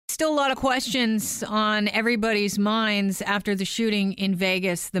still a lot of questions on everybody's minds after the shooting in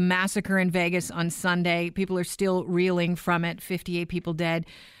Vegas, the massacre in Vegas on Sunday. People are still reeling from it. 58 people dead,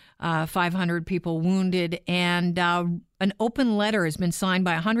 500 people wounded. And an open letter has been signed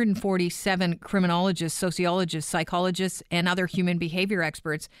by 147 criminologists, sociologists, psychologists, and other human behavior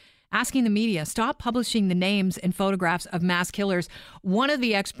experts asking the media, stop publishing the names and photographs of mass killers. One of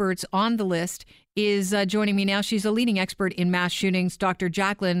the experts on the list is joining me now. She's a leading expert in mass shootings, Dr.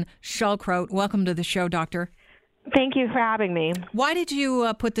 Jacqueline Schildkraut. Welcome to the show, Doctor. Thank you for having me. Why did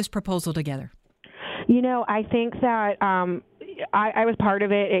you put this proposal together? You know, I think that I was part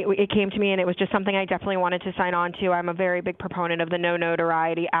of it. It came to me, and it was just something I definitely wanted to sign on to. I'm a very big proponent of the no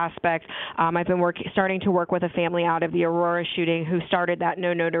notoriety aspect. I've been starting to work with a family out of the Aurora shooting who started that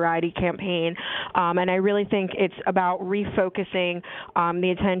no notoriety campaign, and I really think it's about refocusing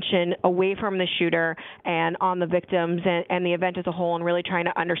the attention away from the shooter and on the victims and the event as a whole, and really trying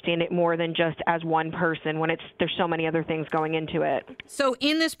to understand it more than just as one person when there's so many other things going into it. So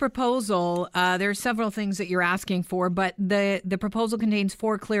in this proposal, there are several things that you're asking for, but the proposal contains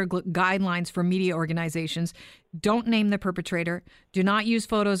 4 clear guidelines for media organizations. Don't name the perpetrator. Do not use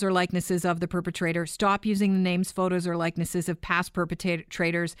photos or likenesses of the perpetrator. Stop using the names, photos, or likenesses of past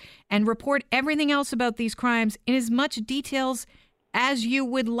perpetrators. And report everything else about these crimes in as much details as you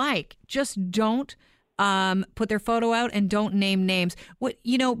would like. Just don't put their photo out and don't name names.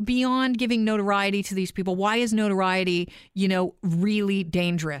 Beyond giving notoriety to these people, why is notoriety, really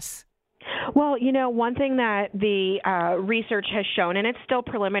dangerous? Well, one thing that the research has shown, and it's still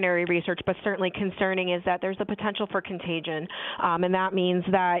preliminary research, but certainly concerning, is that there's a potential for contagion. And that means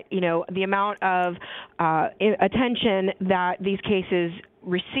that, the amount of attention that these cases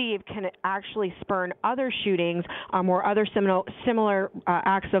receive can actually spurn other shootings or other similar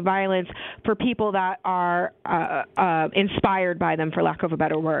acts of violence for people that are inspired by them, for lack of a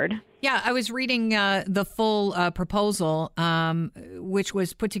better word. Yeah, I was reading the full proposal, which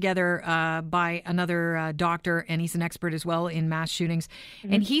was put together by another doctor, and he's an expert as well in mass shootings.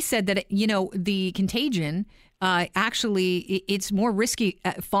 Mm-hmm. And he said that, the contagion actually, it's more risky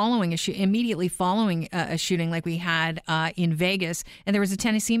immediately following a shooting like we had in Vegas. And there was a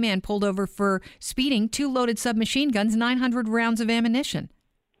Tennessee man pulled over for speeding 2 loaded submachine guns, 900 rounds of ammunition.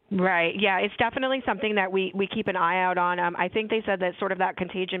 Right. Yeah, it's definitely something that we keep an eye out on. I think they said that sort of that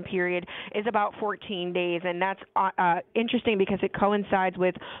contagion period is about 14 days, and that's interesting because it coincides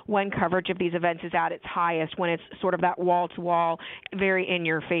with when coverage of these events is at its highest, when it's sort of that wall-to-wall, very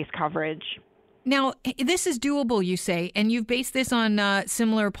in-your-face coverage. Now, this is doable, you say, and you've based this on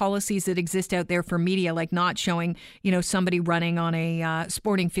similar policies that exist out there for media, like not showing, somebody running on a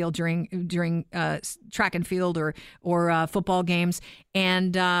sporting field during track and field or football games,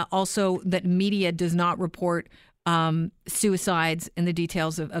 and also that media does not report suicides and the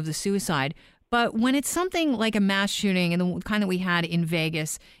details of the suicide. But when it's something like a mass shooting and the kind that we had in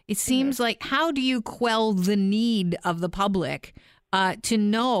Vegas, it seems like, how do you quell the need of the public to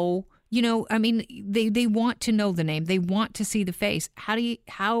know? They want to know the name. They want to see the face. How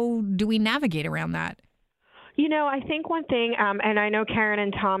do we navigate around that? I think one thing, and I know Karen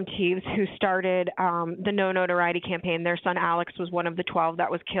and Tom Teves, who started the No Notoriety campaign, their son Alex was one of the 12 that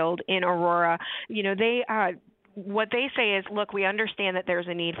was killed in Aurora. What they say is, look, we understand that there's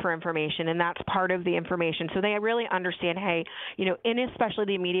a need for information, and that's part of the information. So they really understand, hey, in especially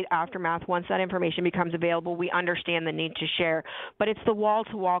the immediate aftermath, once that information becomes available, we understand the need to share. But it's the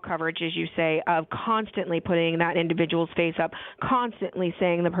wall-to-wall coverage, as you say, of constantly putting that individual's face up, constantly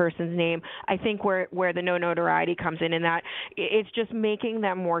saying the person's name. I think where the no notoriety comes in that it's just making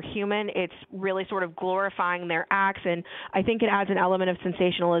them more human. It's really sort of glorifying their acts, and I think it adds an element of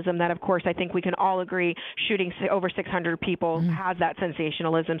sensationalism that, of course, I think we can all agree shooting over 600 people has that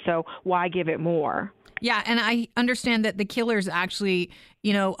sensationalism, so why give it more? Yeah, and I understand that the killers actually,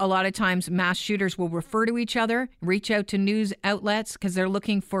 a lot of times mass shooters will refer to each other, reach out to news outlets because they're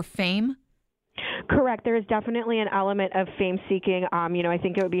looking for fame. Correct. There is definitely an element of fame seeking. I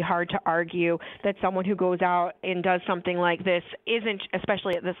think it would be hard to argue that someone who goes out and does something like this isn't,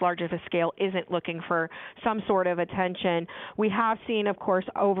 especially at this large of a scale, isn't looking for some sort of attention. We have seen, of course,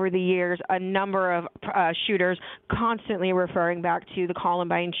 over the years, a number of shooters constantly referring back to the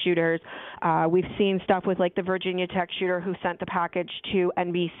Columbine shooters. We've seen stuff with like the Virginia Tech shooter who sent the package to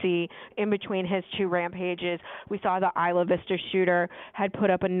NBC in between his 2 rampages. We saw the Isla Vista shooter had put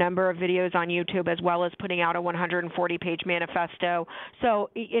up a number of videos on YouTube as well as putting out a 140-page manifesto. So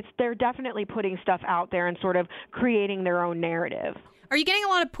they're definitely putting stuff out there and sort of creating their own narrative. Are you getting a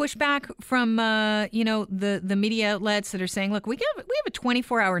lot of pushback from the media outlets that are saying, look, we have a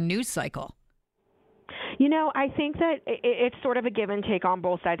 24-hour news cycle? I think that it's sort of a give and take on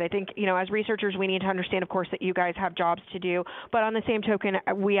both sides. I think, as researchers, we need to understand, of course, that you guys have jobs to do. But on the same token,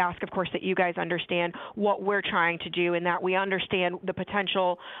 we ask, of course, that you guys understand what we're trying to do and that we understand the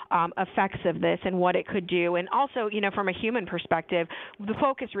potential effects of this and what it could do. And also, from a human perspective, the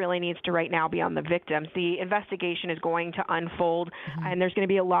focus really needs to right now be on the victims. The investigation is going to unfold, and there's going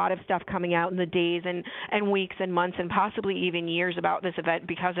to be a lot of stuff coming out in the days and weeks and months and possibly even years about this event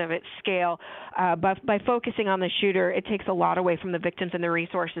because of its scale. But by focusing on the shooter, it takes a lot away from the victims and the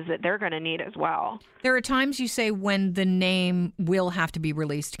resources that they're going to need as well. There are times you say when the name will have to be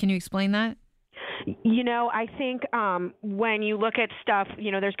released. Can you explain that? I think when you look at stuff,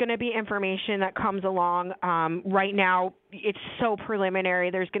 there's going to be information that comes along. Right now, it's so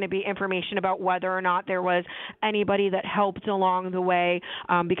preliminary. There's going to be information about whether or not there was anybody that helped along the way,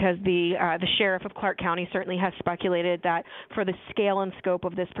 because the sheriff of Clark County certainly has speculated that for the scale and scope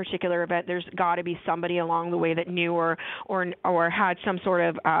of this particular event, there's got to be somebody along the way that knew or had some sort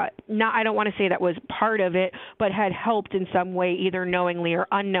of I don't want to say that was part of it, but had helped in some way, either knowingly or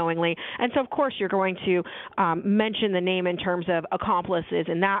unknowingly. And so, of course, you're going to mention the name in terms of accomplices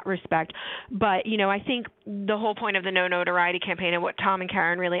in that respect. But I think the whole point of the No Notoriety campaign and what Tom and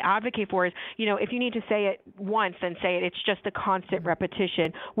Karen really advocate for is, if you need to say it once, then say it. It's just a constant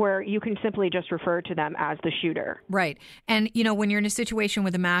repetition where you can simply just refer to them as the shooter. Right. And, when you're in a situation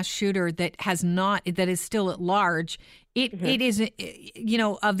with a mass shooter that is still at large, it is,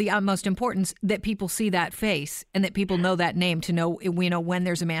 of the utmost importance that people see that face and that people know that name to know, when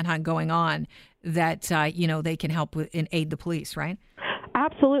there's a manhunt going on, that, they can help and aid the police, right?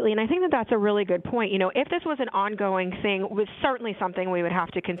 Absolutely, and I think that that's a really good point. If this was an ongoing thing, it was certainly something we would have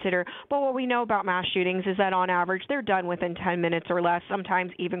to consider. But what we know about mass shootings is that on average, they're done within 10 minutes or less,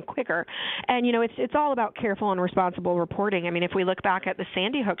 sometimes even quicker. And, it's all about careful and responsible reporting. I mean, if we look back at the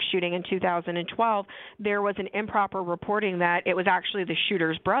Sandy Hook shooting in 2012, there was an improper reporting that it was actually the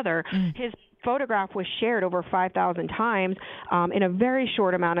shooter's brother. His photograph was shared over 5,000 times in a very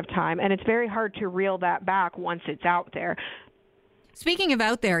short amount of time, and it's very hard to reel that back once it's out there. Speaking of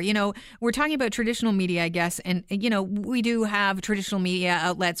out there, we're talking about traditional media, I guess, and, we do have traditional media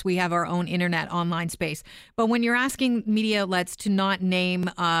outlets. We have our own internet online space. But when you're asking media outlets to not name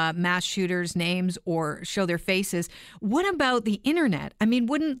mass shooters' names or show their faces, what about the internet? I mean,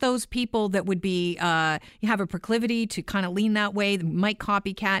 wouldn't those people that would be have a proclivity to kind of lean that way, might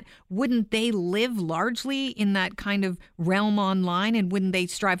copycat, wouldn't they live largely in that kind of realm online, and wouldn't they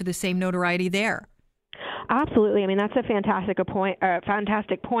strive for the same notoriety there? Absolutely. I mean, that's a fantastic point.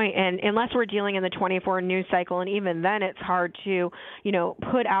 And unless we're dealing in the 24 news cycle, and even then it's hard to,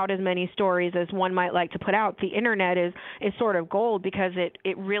 put out as many stories as one might like to put out. The internet is sort of gold because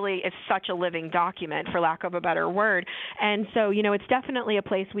it really is such a living document, for lack of a better word. And so, it's definitely a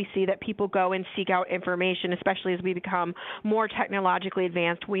place we see that people go and seek out information, especially as we become more technologically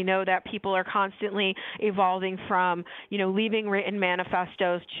advanced. We know that people are constantly evolving from, leaving written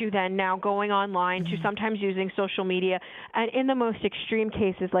manifestos to then now going online to sometimes using social media. And in the most extreme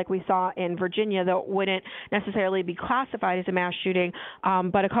cases, like we saw in Virginia, that wouldn't necessarily be classified as a mass shooting,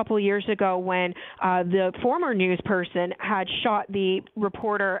 but a couple of years ago when the former news person had shot the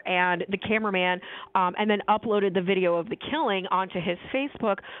reporter and the cameraman and then uploaded the video of the killing onto his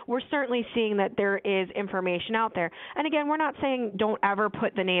Facebook, we're certainly seeing that there is information out there. And again, we're not saying don't ever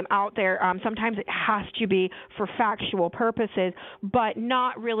put the name out there. Sometimes it has to be for factual purposes, but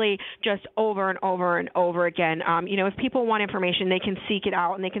not really just over and over and over again. If people want information, they can seek it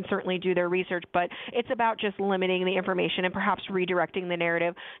out and they can certainly do their research, but it's about just limiting the information and perhaps redirecting the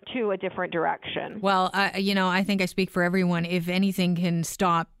narrative to a different direction. Well, I think I speak for everyone. If anything can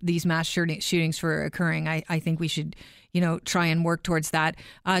stop these mass shootings from occurring, I think we should, try and work towards that.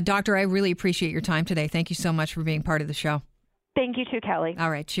 Doctor, I really appreciate your time today. Thank you so much for being part of the show. Thank you too, Kelly. All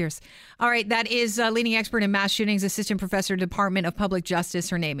right. Cheers. All right. That is leading expert in mass shootings, assistant professor, Department of Public Justice.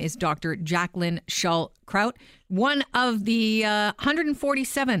 Her name is Dr. Jacqueline Shull-Kraut, one of the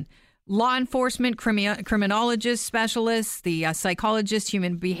 147 law enforcement, criminologists, specialists, the psychologists,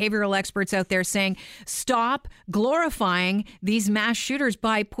 human behavioral experts out there saying, stop glorifying these mass shooters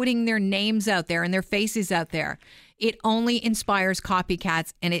by putting their names out there and their faces out there. It only inspires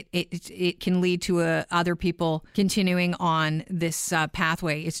copycats, and it can lead to other people continuing on this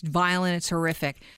pathway. It's violent. It's horrific.